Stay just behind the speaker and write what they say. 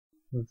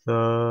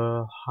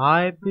The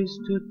hype is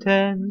too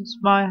tense,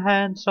 my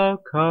hands are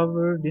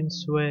covered in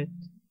sweat.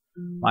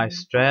 My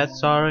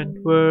strats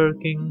aren't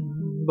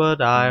working,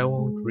 but I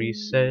won't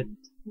reset.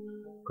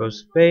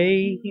 'Cause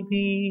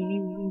baby,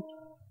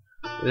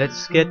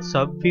 let's get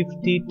sub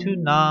 50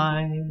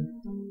 tonight.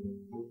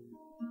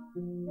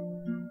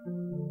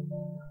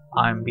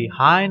 I'm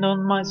behind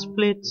on my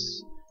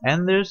splits,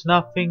 and there's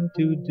nothing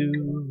to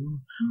do.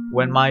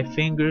 When my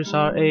fingers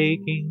are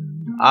aching,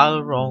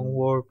 I'll wrong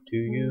warp to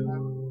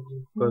you.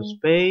 'Cause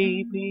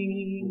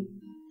baby,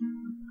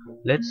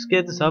 let's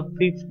get sub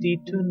 50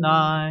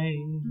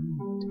 tonight.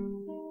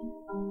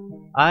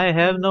 I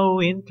have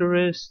no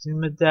interest in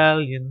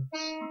medallions,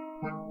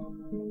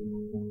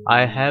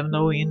 I have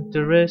no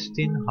interest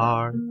in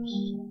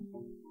hearts.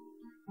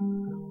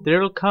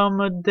 There'll come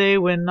a day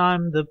when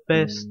I'm the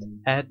best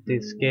at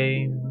this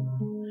game,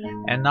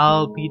 and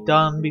I'll be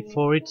done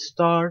before it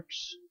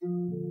starts.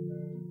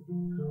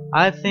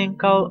 I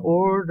think I'll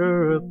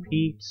order a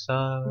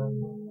pizza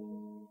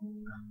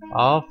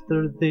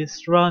after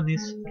this run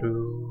is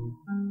through.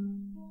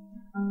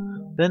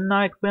 The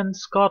night when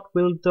Scott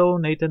will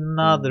donate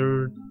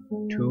another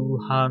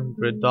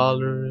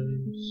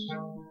 $200,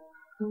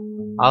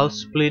 I'll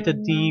split a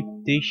deep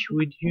dish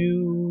with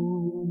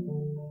you.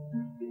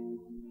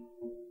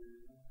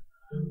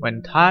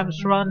 When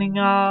time's running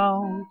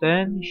out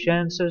and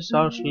chances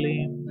are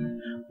slim,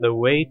 the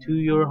way to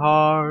your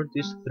heart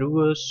is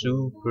through a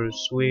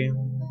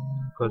superswim.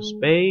 'Cause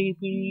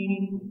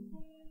baby,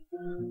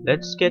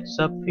 let's get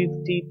sub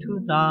 50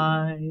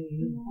 tonight.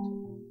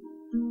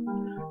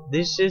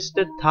 This is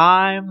the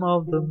time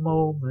of the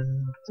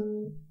moment,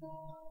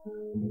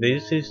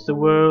 this is the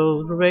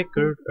world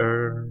record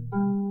earned.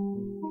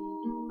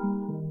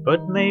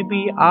 But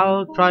maybe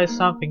I'll try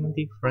something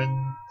different,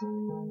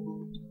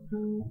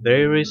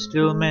 there is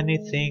still many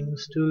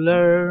things to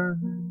learn.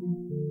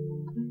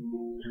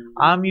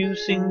 I'm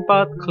using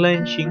butt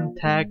clenching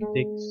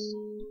tactics,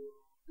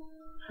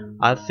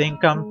 I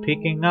think I'm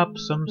picking up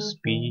some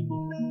speed.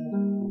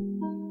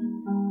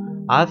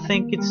 I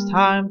think it's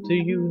time to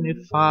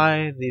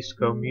unify this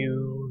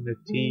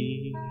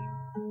community.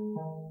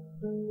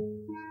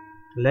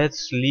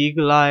 Let's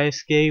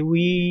legalize gay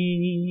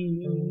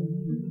weed.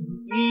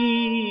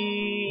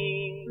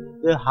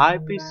 The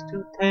hype is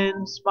too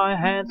tense, my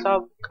hands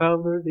are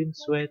covered in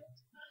sweat.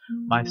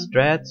 My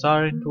strats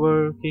aren't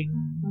working,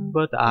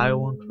 but I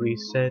won't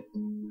reset.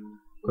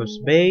 'Cause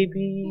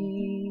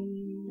baby,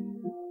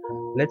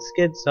 let's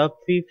get sub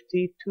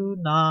 50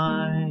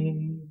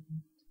 tonight.